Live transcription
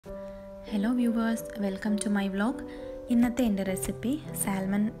Hello viewers, welcome to my vlog. ഇന്നത്തെ എൻ്റെ recipe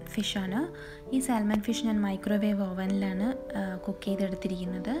salmon ഫിഷാണ്. ഈ സാൽമൺ ഫിഷ് ഞാൻ മൈക്രോവേവ് ഓവനിലാണ് കുക്ക്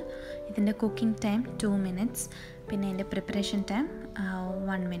ചെയ്തെടുത്തിരിക്കുന്നത്. ഇതിൻ്റെ കുക്കിംഗ് ടൈം 2 minutes, പിന്നെ എൻ്റെ പ്രിപ്പറേഷൻ ടൈം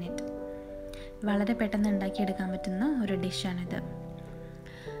 1 minute. വളരെ പെട്ടെന്ന് ഉണ്ടാക്കിയെടുക്കാൻ പറ്റുന്ന ഒരു ഡിഷാണിത്.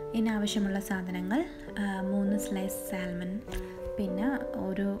 ഇതിനാവശ്യമുള്ള സാധനങ്ങൾ 3 സ്ലൈസ് സാൽമൺ, പിന്നെ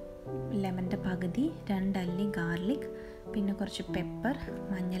ഒരു ലെമൻ്റെ പകുതി, 2 അല്ലി ഗാർലിക്, പിന്നെ കുറച്ച് പെപ്പർ,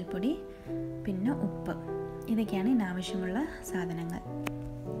 മഞ്ഞൾപ്പൊടി, പിന്നെ ഉപ്പ്. ഇതൊക്കെയാണ് ഇതിനാവശ്യമുള്ള സാധനങ്ങൾ.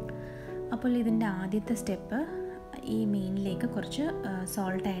 അപ്പോൾ ഇതിൻ്റെ ആദ്യത്തെ സ്റ്റെപ്പ്, ഈ മീനിലേക്ക് കുറച്ച്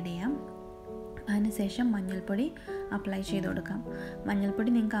സോൾട്ട് ആഡ് ചെയ്യാം. അതിനുശേഷം മഞ്ഞൾപ്പൊടി അപ്ലൈ ചെയ്ത് കൊടുക്കാം. മഞ്ഞൾപ്പൊടി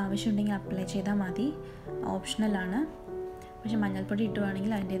നിങ്ങൾക്ക് ആവശ്യമുണ്ടെങ്കിൽ അപ്ലൈ ചെയ്താൽ മതി, ഓപ്ഷണലാണ്. പക്ഷെ മഞ്ഞൾപ്പൊടി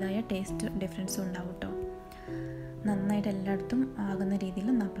ഇട്ടുവാണെങ്കിൽ അതിൻ്റേതായ ടേസ്റ്റ് ഡിഫറൻസും ഉണ്ടാവും കേട്ടോ. നന്നായിട്ട് എല്ലായിടത്തും ആകുന്ന രീതിയിൽ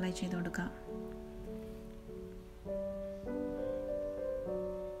ഒന്ന് അപ്ലൈ ചെയ്ത് കൊടുക്കാം.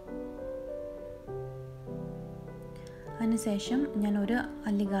 അതിനുശേഷം ഞാൻ ഒരു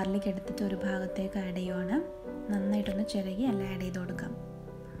അല്ലി ഗാർലിക് എടുത്തിട്ട് ഒരു ഭാഗത്തേക്ക് ആഡ് ചെയ്യുവാണ്. നന്നായിട്ടൊന്ന് ചിരകി എല്ലാം ആഡ് ചെയ്ത് കൊടുക്കാം.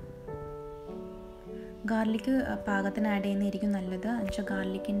 ഗാർലിക്ക് പാകത്തിന് ആഡ് ചെയ്യുന്നതായിരിക്കും നല്ലത്. എന്നുവെച്ചാൽ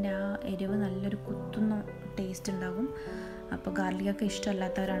ഗാർലിക്കിൻ്റെ ആ എരിവ് നല്ലൊരു കുത്തുന്ന ടേസ്റ്റ് ഉണ്ടാകും. അപ്പോൾ ഗാർലിക്കൊക്കെ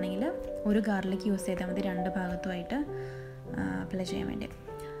ഇഷ്ടമല്ലാത്തവരാണെങ്കിൽ ഒരു ഗാർലിക്ക് യൂസ് ചെയ്താൽ മതി, 2 ഭാഗത്തുമായിട്ട് അപ്ലൈ ചെയ്യാൻ വേണ്ടി.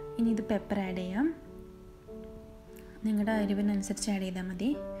 ഇനി ഇത് പെപ്പർ ആഡ് ചെയ്യാം. നിങ്ങളുടെ എരിവിനനുസരിച്ച് ആഡ് ചെയ്താൽ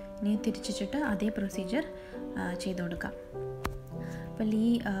മതി. ഇനി തിരിച്ചിട്ട് അതേ പ്രൊസീജിയർ ചെയ്ത് കൊടുക്കാം. അപ്പോൾ ഈ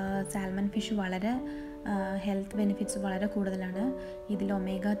സാൽമൺ ഫിഷ് വളരെ ഹെൽത്ത് ബെനിഫിറ്റ്സ് വളരെ കൂടുതലാണ്. ഇതിൽ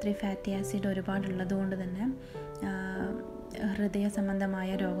omega-3 ഫാറ്റി ആസിഡ് ഒരുപാടുള്ളത് കൊണ്ട് തന്നെ ഹൃദയ സംബന്ധമായ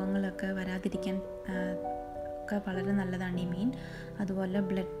രോഗങ്ങളൊക്കെ വരാതിരിക്കാൻ ഒക്കെ വളരെ നല്ലതാണ് ഈ മീൻ. അതുപോലെ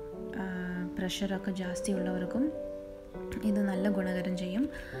ബ്ലഡ് പ്രഷറൊക്കെ ജാസ്തി ഉള്ളവർക്കും ഇത് നല്ല ഗുണകരം ചെയ്യും.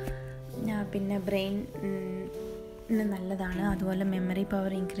 പിന്നെ ബ്രെയിൻ നല്ലതാണ്. അതുപോലെ മെമ്മറി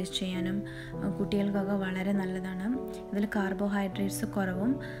പവർ ഇൻക്രീസ് ചെയ്യാനും കുട്ടികൾക്കൊക്കെ വളരെ നല്ലതാണ്. ഇതിൽ കാർബോഹൈഡ്രേറ്റ്സ്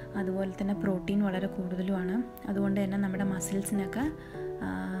കുറവും അതുപോലെ തന്നെ പ്രോട്ടീൻ വളരെ കൂടുതലുമാണ്. അതുകൊണ്ട് തന്നെ നമ്മുടെ മസിൽസിനൊക്കെ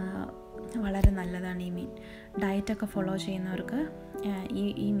വളരെ നല്ലതാണ് ഈ മീൻ. ഡയറ്റൊക്കെ ഫോളോ ചെയ്യുന്നവർക്ക്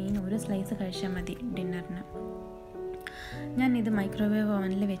ഈ മീൻ ഒരു സ്ലൈസ് കഴിച്ചാൽ മതി ഡിന്നറിന്. ഞാൻ ഇത് മൈക്രോവേവ്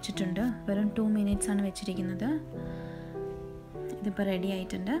ഓവനിൽ വെച്ചിട്ടുണ്ട്. വെറും 2 minutes ആണ് വെച്ചിരിക്കുന്നത്. ഇതിപ്പോൾ റെഡി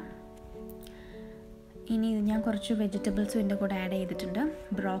ആയിട്ടുണ്ട്. ഇനി ഞാൻ കുറച്ച് വെജിറ്റബിൾസും ഇതിൻ്റെ കൂടെ ആഡ് ചെയ്തിട്ടുണ്ട്.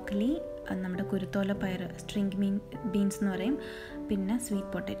 ബ്രോക്കലി, നമ്മുടെ കുരുത്തോല പയർ, സ്ട്രിംഗ് ബീൻസ് എന്ന് പറയും, പിന്നെ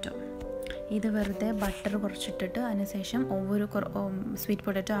സ്വീറ്റ് പൊട്ടാറ്റോ. ഇത് വെറുതെ ബട്ടർ കുറച്ചിട്ടിട്ട് അതിനുശേഷം സ്വീറ്റ്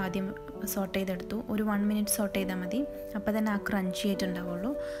പൊട്ടാറ്റോ ആദ്യം സോട്ട് ചെയ്തെടുത്തു. ഒരു 1 minute സോട്ട് ചെയ്താൽ മതി. അപ്പോൾ തന്നെ ആ ക്രഞ്ചി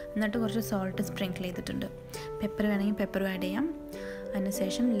ആയിട്ടുണ്ടാവുള്ളൂ. എന്നിട്ട് കുറച്ച് സോൾട്ട് സ്പ്രിങ്കിൾ ചെയ്തിട്ടുണ്ട്. പെപ്പർ വേണമെങ്കിൽ പെപ്പറും ആഡ് ചെയ്യാം.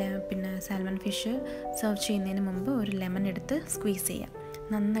 അതിനുശേഷം പിന്നെ സാൽമൺ ഫിഷ് സെർവ് ചെയ്യുന്നതിന് മുമ്പ് ഒരു ലെമൺ എടുത്ത് സ്ക്വീസ് ചെയ്യാം.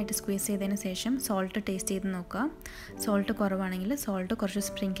 നന്നായിട്ട് സ്ക്വീസ് ചെയ്തതിന് ശേഷം സോൾട്ട് ടേസ്റ്റ് ചെയ്ത് നോക്കുക. സോൾട്ട് കുറവാണെങ്കിൽ സോൾട്ട് കുറച്ച്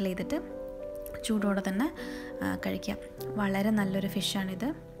സ്പ്രിങ്കിൾ ചെയ്തിട്ട് ചൂടോടെ തന്നെ കഴിക്കാം. വളരെ നല്ലൊരു ഫിഷാണിത്.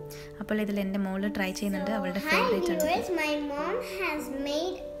 അപ്പോൾ ഇതിൽ എൻ്റെ മോള് ട്രൈ ചെയ്യുന്നുണ്ട്. അവളുടെ ഫേവറേറ്റ് ആണ്. My mom has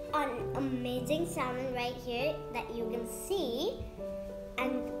made an amazing salmon right here that you can see,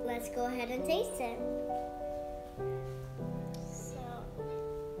 and let's go ahead and taste it.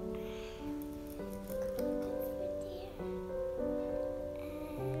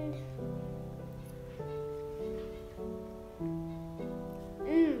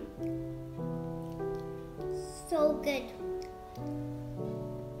 So good.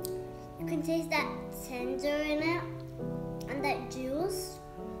 You can taste that tender in it and that juice.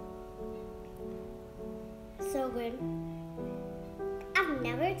 So good. I've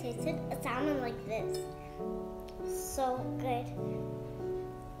never tasted a salmon like this. So good.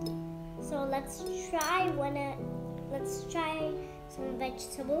 So let's try some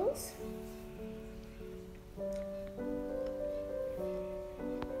vegetables.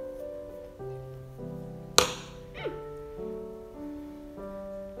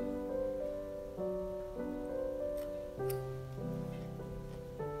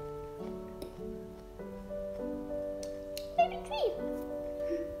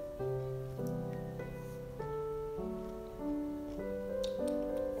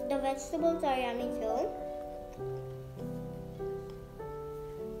 The vegetables are yummy too.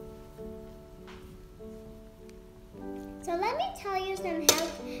 So let me tell you some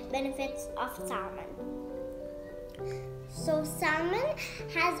health benefits of salmon. So salmon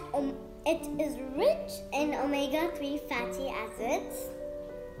it is rich in omega-3 fatty acids.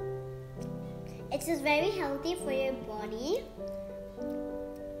 It is very healthy for your body,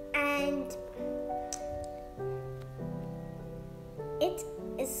 and it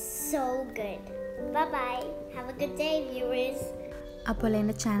is so good. Bye bye. Have a good day, viewers. അപ്പോൾ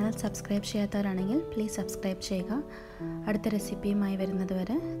എൻ്റെ channel subscribe ചെയ്യാത്തവരാണെങ്കിൽ please subscribe ചെയ്യുക. അടുത്ത റെസിപ്പിയുമായി വരുന്നത്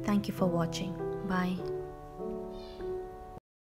വരെ thank you for watching. By.